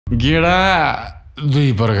गेडा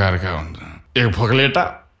दुई प्रकारका हुन्छन्, एक फक्लेटा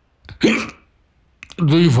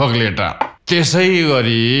दुई फक्लेटा। त्यसै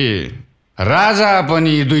गरी राजा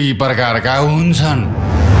पनि दुई प्रकारका हुन्छन्।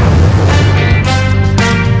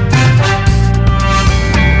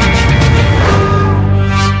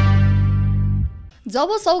 जब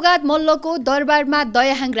सौगात मल्लको दरबारमा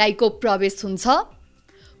दयाहाङ राईको प्रवेश हुन्छ,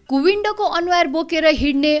 कुविन्डोको अनुहार बोकेर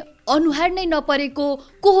हिँड्ने अनुहार नै नपरेको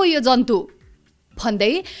को हो यो जन्तु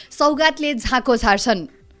भन्दै सौगातले झाँको छाड्छन्।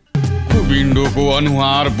 कुविन्डोको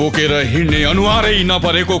अनुहार बोकेर हिँड्ने अनुहारै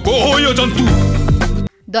नपरेको को हो यो जन्तु?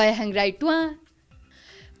 दयाहाङ राई टुवा।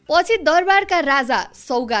 पछि दरबारका राजा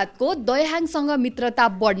सौगातको दयाहाङसँग मित्रता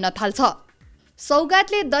बढ्न थाल्छ।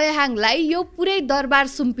 सौगातले दयाहाङलाई यो पुरै दरबार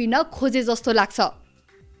सुम्पिन खोजे जस्तो लाग्छ,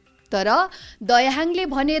 तर दयाहाङले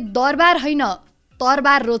भने दरबार होइन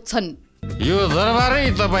तरबार रोज्छन्। यो दरबारै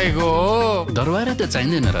तपाईको हो? दरबारै त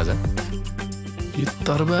चाहिँदैन राजा, यो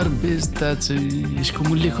तरबार बेच्दा चाहिँ यसको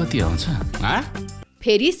मूल्य कति आउँछ?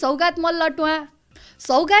 फेरि सौगात मल्ल टुवा।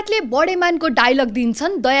 सौगातले बडेमानको डायलग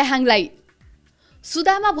दिन्छन् दयाहाङलाई।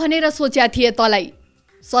 सुदामा भनेर सोच्या थिए तलाई,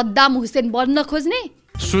 सद्दाम हुसेन बन्न खोज्ने?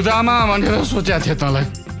 सुदामा भनेर सोच्या थिए तलाई,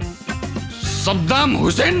 सद्दाम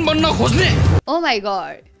हुसेन बन्न खोज्ने? ओ माई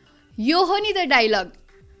गॉड, यो हो नि त डायलग।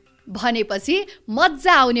 भनेपछि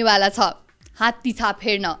मजा आउनेवाला छ हात्तीछाप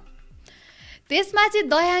हेर्न। त्यसमा चाहिँ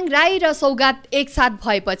दयाहाङ राई र सौगात एकसाथ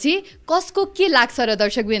भएपछि कसको के लाग्छ र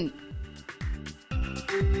दर्शकबिन?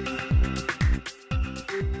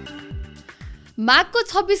 माघको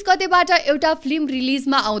 26 गतेबाट एउटा फिल्म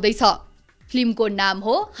रिलिजमा आउँदैछ। फिल्मको नाम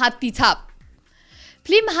हो हात्तीछाप।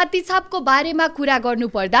 फिल्म हात्तीछापको बारेमा कुरा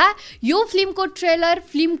गर्नुपर्दा यो फिल्मको ट्रेलर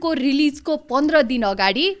फिल्मको रिलिजको 15 दिन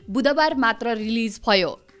अगाडि बुधबार मात्र रिलिज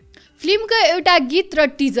भयो। फिल्मको एउटा गीत र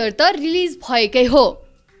टिजर त रिलिज भएकै हो।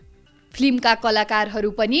 फिल्मका कलाकारहरू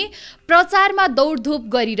पनि प्रचारमा दौडधुप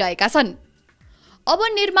गरिरहेका छन्। अब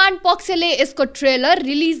निर्माण पक्षले यसको ट्रेलर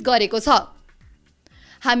रिलिज गरेको छ।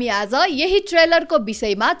 हामी आज यही ट्रेलरको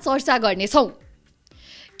विषयमा चर्चा गर्नेछौँ,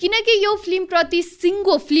 किनकि यो फिल्मप्रति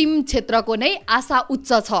सिङ्गो फिल्म क्षेत्रको नै आशा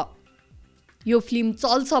उच्च छ। यो फिल्म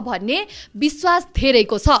चल्छ भन्ने विश्वास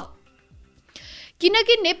धेरैको छ,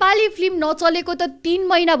 किनकि नेपाली फिल्म नचलेको त 3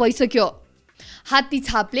 महिना भइसक्यो।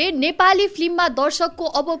 हात्तीछापले नेपाली फिल्ममा दर्शकको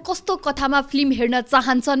अब कस्तो कथामा फिल्म हेर्न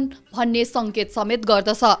चाहन्छन् भन्ने सङ्केत समेत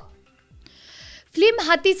गर्दछ। फिल्म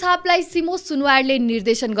हात्तीछापलाई सिमो सुनवारले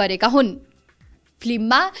निर्देशन गरेका हुन्।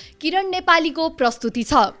 फिल्ममा किरण नेपालीको प्रस्तुति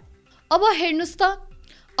छ। अब हेर्नुस् त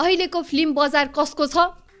अहिलेको फिल्म बजार कसको छ?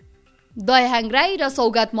 दयाहाङ राई र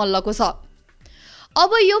सौगात मल्लको छ।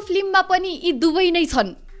 अब यो फिल्ममा पनि यी दुवै नै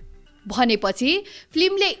छन् भनेपछि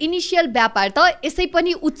फिल्मले इनिसियल व्यापार त यसै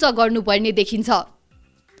पनि उच्च गर्नुपर्ने देखिन्छ।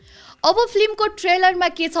 अब फिल्मको ट्रेलरमा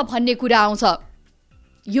के छ भन्ने कुरा आउँछ।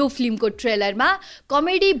 यो फिल्मको ट्रेलरमा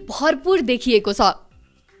कमेडी भरपुर देखिएको छ।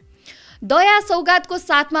 दया सौगातको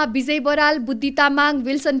साथमा विजय बराल, बुद्धि तामाङ,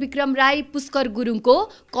 विल्सन विक्रम राई, पुष्कर गुरुङको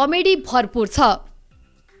कमेडी भरपुर छ।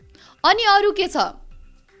 अनि अरू के छ?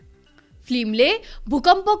 फिल्मले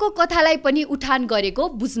भूकम्पको कथालाई पनि उठान गरेको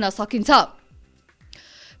बुझ्न सकिन्छ।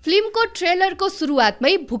 फिल्मको ट्रेलरको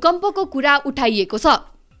सुरुवातमै भूकम्पको कुरा उठाइएको छ।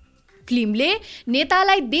 फिल्मले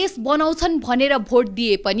नेतालाई देश बनाउँछन् भनेर भोट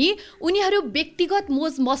दिए पनि उनीहरू व्यक्तिगत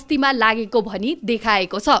मोज मस्तीमा लागेको भनी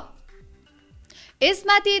देखाएको छ।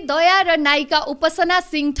 यसमाथि दया र नायिका उपासना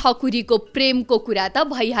सिंह ठकुरीको प्रेमको कुरा त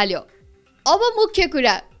भइहाल्यो। अब मुख्य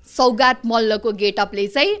कुरा सौगात मल्लको गेटअपले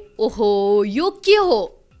चाहिँ ओहो यो के हो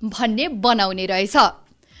भन्ने बनाउने रहेछ।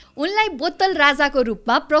 उनलाई बोतल राजाको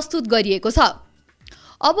रूपमा प्रस्तुत गरिएको छ।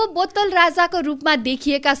 अब बोतल राजाको रूपमा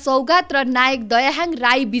देखिएका सौगात र नायक दयाहाङ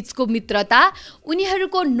राई बीचको मित्रता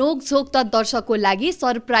उनीहरूको नोकझोक त दर्शकको लागि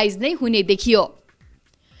सरप्राइज नै हुने देखियो।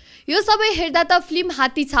 यो सबै हेर्दा त फिल्म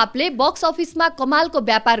हात्तीछापले बक्स अफिसमा कमालको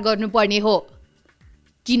व्यापार गर्नुपर्ने हो,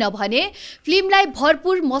 किनभने फिल्मलाई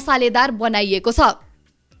भरपुर मसालेदार बनाइएको छ।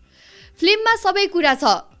 फिल्ममा सबै कुरा छ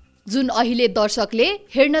जुन अहिले दर्शकले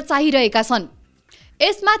हेर्न चाहिरहेका छन्।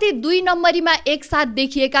 यसमाथि 2 नम्बरीमा एकसाथ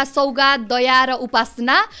देखिएका सौगात, दया र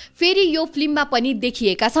उपासना फेरि यो फिल्ममा पनि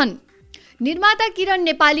देखिएका छन्। निर्माता किरण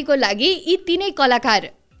नेपालीको लागि यी तीनै कलाकार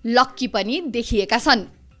लक्की पनि देखिएका छन्।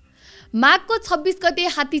 माघको 26 गते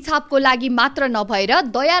हात्तीछापको लागि मात्र नभएर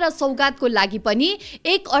दया र सौगातको लागि पनि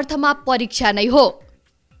एक अर्थमा परीक्षा नै हो,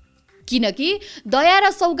 किनकि दया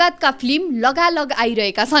र सौगातका फिल्म लगालग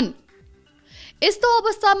आइरहेका छन्। यस्तो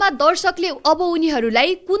अवस्थामा दर्शकले अब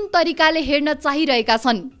उनीहरूलाई कुन तरिकाले हेर्न चाहिरहेका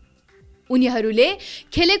छन्? उनीहरूले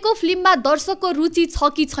खेलेको फिल्ममा दर्शकको रुचि छ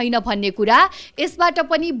कि छैन भन्ने कुरा यसबाट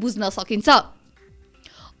पनि बुझ्न सकिन्छ।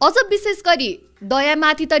 अझ विशेष गरी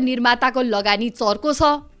दयामाथि त निर्माताको लगानी चर्को छ।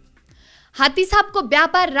 हात्तीछापको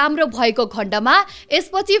व्यापार राम्रो भएको खण्डमा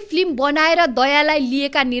यसपछि फिल्म बनाएर दयालाई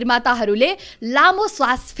लिएका निर्माताहरूले लामो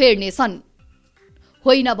श्वास फेर्नेछन्।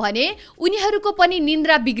 होइन भने उनीहरूको पनि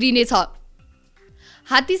निन्द्रा बिग्रिनेछ।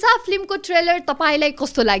 हात्तीछाप फिल्मको ट्रेलर तपाईलाई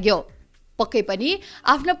कस्तो लाग्यो? पक्कै पनि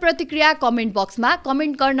आफ्नो प्रतिक्रिया कमेन्ट बक्समा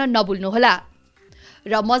कमेन्ट गर्न नभुल्नुहोला।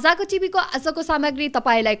 र मजाको टिभीको आजको सामग्री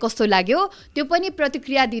तपाईलाई कस्तो लाग्यो त्यो पनि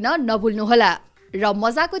प्रतिक्रिया दिन नभुल्नुहोला। र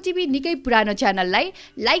मजाको टिभी निकै पुरानो च्यानललाई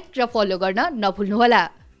लाइक र फलो गर्न नभुल्नुहोला।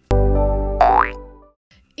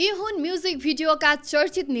 यी हुन् म्युजिक भिडियोका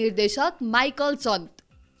चर्चित निर्देशक माइकल चन्द।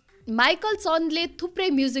 माइकल चन्दले थुप्रै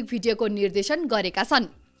म्युजिक भिडियोको निर्देशन गरेका छन्,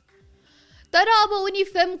 तर अब उनी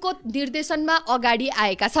फिल्मको निर्देशनमा अगाडि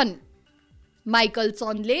आएका छन्। माइकल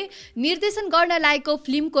चन्दले निर्देशन गर्न लागेको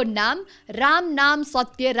फिल्मको नाम राम नाम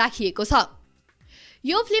सत्य राखिएको छ।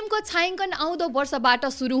 यो फिल्मको छायाङ्कन आउँदो वर्षबाट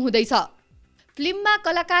सुरु हुँदैछ। फिल्ममा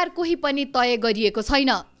कलाकार कोही पनि तय गरिएको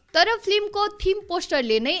छैन, तर फिल्मको थीम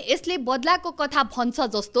पोस्टरले नै यसले बदलाको कथा भन्छ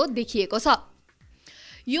जस्तो देखिएको छ।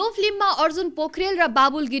 यो फिल्ममा अर्जुन पोखरेल र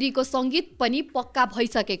बाबुल गिरीको सङ्गीत पनि पक्का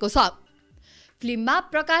भइसकेको छ। फिल्ममा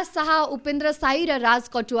प्रकाश शाह, उपेन्द्र साई र राज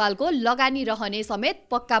कटुवालको लगानी रहने समेत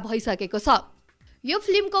पक्का भइसकेको छ। यो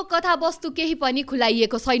फिल्मको कथावस्तु केही पनि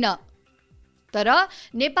खुलाइएको छैन, तर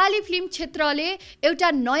नेपाली फिल्म क्षेत्रले एउटा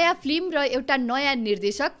नयाँ फिल्म र एउटा नयाँ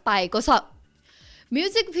निर्देशक पाएको छ।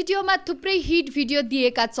 म्युजिक भिडियोमा थुप्रै हिट भिडियो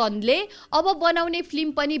दिएका चन्दले अब बनाउने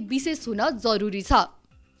फिल्म पनि विशेष हुन जरुरी छ।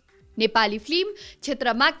 नेपाली फिल्म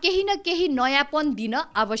क्षेत्रमा केही न केही नयाँपन दिन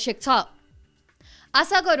आवश्यक छ।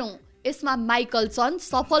 आशा गरौँ यसमा माइकल चन्द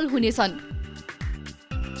सफल हुनेछन्।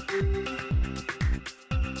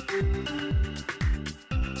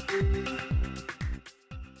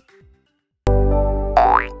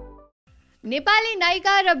 नेपाली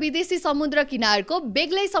नायिका र विदेशी समुद्र किनारको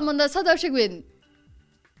बेग्लै सम्बन्ध छ दर्शकवृन्द।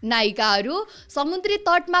 नायिकाहरू समुद्री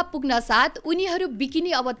तटमा पुग्न साथ उनीहरू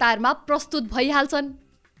बिकिनी अवतारमा प्रस्तुत भइहाल्छन्।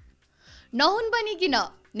 नहुन् पनि किन,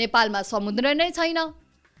 नेपालमा समुद्र नै छैन।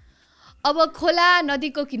 अब खोला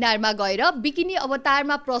नदीको किनारमा गएर बिकिनी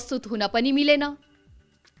अवतारमा प्रस्तुत हुन पनि मिलेन।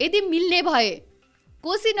 यदि मिल्ने भए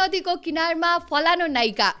कोशी नदीको किनारमा फलानो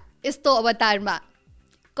नायिका यस्तो अवतारमा,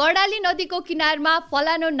 कर्णाली नदीको किनारमा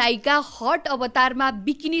फलानो नायिका हट अवतारमा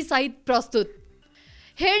बिकिनी सहित प्रस्तुत,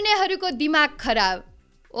 हेर्नेहरूको दिमाग खराब।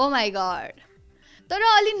 ओ माई गॉड। तर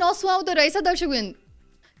अलि नसुहाउँदो रहेछ दर्शकवृन्द।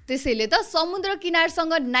 त्यसैले त समुद्र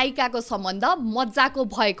किनारसँग नायिकाको सम्बन्ध मजाको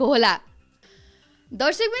भएको होला।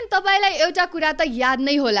 दर्शकवृन्द, तपाईलाई एउटा कुरा त याद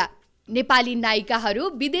नै होला, नेपाली नायिकाहरू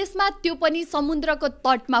विदेशमा त्यो पनि समुद्रको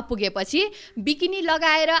तटमा पुगेपछि बिकिनी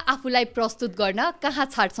लगाएर आफूलाई प्रस्तुत गर्न कहाँ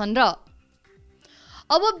छाड्छन् र।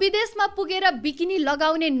 अब विदेशमा पुगेर बिकिनी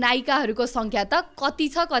लगाउने नायिकाहरूको संख्या त कति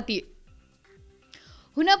छ कति।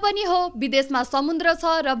 हुन पनि हो, विदेशमा समुद्र छ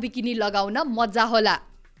र बिकिनी लगाउन मजा होला।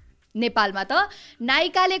 नेपालमा त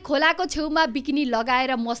नायिकाले खोलाको छेउमा बिकिनी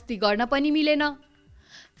लगाएर मस्ती गर्न पनि मिलेन।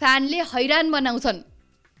 फ्यानले हैरान बनाउँछन्।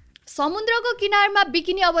 समुद्रको किनारमा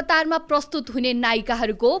बिकिनी अवतारमा प्रस्तुत हुने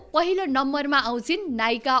नायिकाहरूको पहिलो नम्बरमा आउँछिन्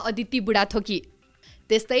नायिका अदिति बुढाथोकी।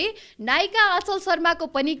 त्यस्तै नायिका आचल शर्माको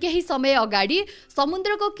पनि केही समय अगाडि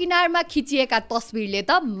समुद्रको किनारमा खिचिएका तस्बिरले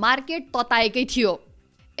त मार्केट तताएकै थियो।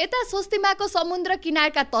 यता स्वस्तिमाको समुद्र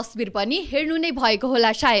किनारका तस्बिर पनि हेर्नु नै भएको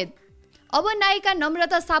होला सायद। अब नायिका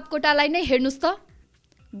नम्रता sapkotaलाई नै हेर्नुस् त,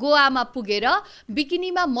 गोवामा पुगेर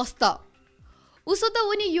बिकिनीमा मस्त। उसो त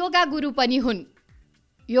उनी योगा गुरु पनि हुन्।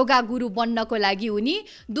 योगा गुरु बन्नको लागि उनी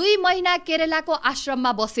 2 महिना केरलाको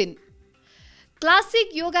आश्रममा बसिन्।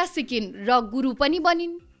 क्लासिक योगा सिकिन् र गुरु पनि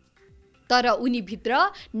बनिन्। तर उनी भित्र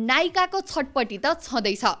नायिकाको छटपटी त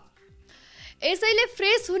छँदैछ। यसैले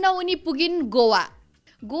फ्रेस हुन उनी पुगिन् गोवा।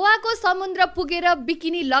 गोवाको समुद्र पुगेर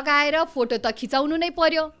बिकिनी लगाएर फोटो त खिचाउनु नै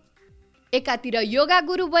पर्यो। एकातिर योगा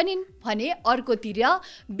गुरु बनिन् भने अर्कोतिर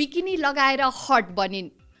बिकिनी लगाएर हट बनिन्।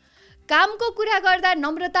 कामको कुरा गर्दा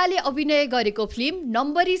नम्रताले अभिनय गरेको फिल्म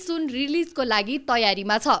नम्बरी सुन रिलिजको लागि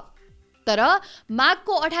तयारीमा छ। तर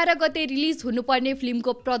माघको 18 गते रिलिज हुनुपर्ने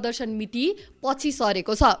फिल्मको प्रदर्शन मिति पछि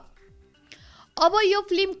सरेको छ। अब यो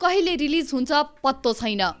फिल्म कहिले रिलिज हुन्छ पत्तो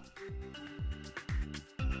छैन।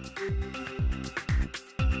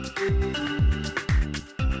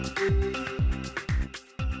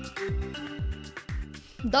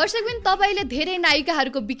 दर्शकबिन, तपाईले धेरै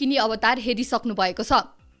नायिकाहरूको बिकिनी अवतार हेरिसक्नु भएको छ।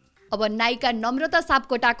 अब नायिका नम्रता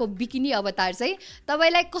sapkotaको बिकिनी अवतार चाहिँ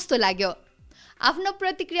तपाईलाई कस्तो लाग्यो? आफ्नो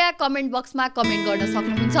प्रतिक्रिया कमेन्ट बक्समा कमेन्ट गर्न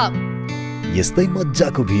सक्नुहुन्छ। यस्तै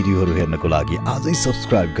मज्जाको भिडियोहरू हेर्नको लागि आजै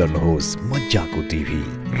सब्स्क्राइब गर्नुहोस्। मज्जाको टिभी,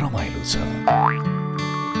 रमाइलो छ।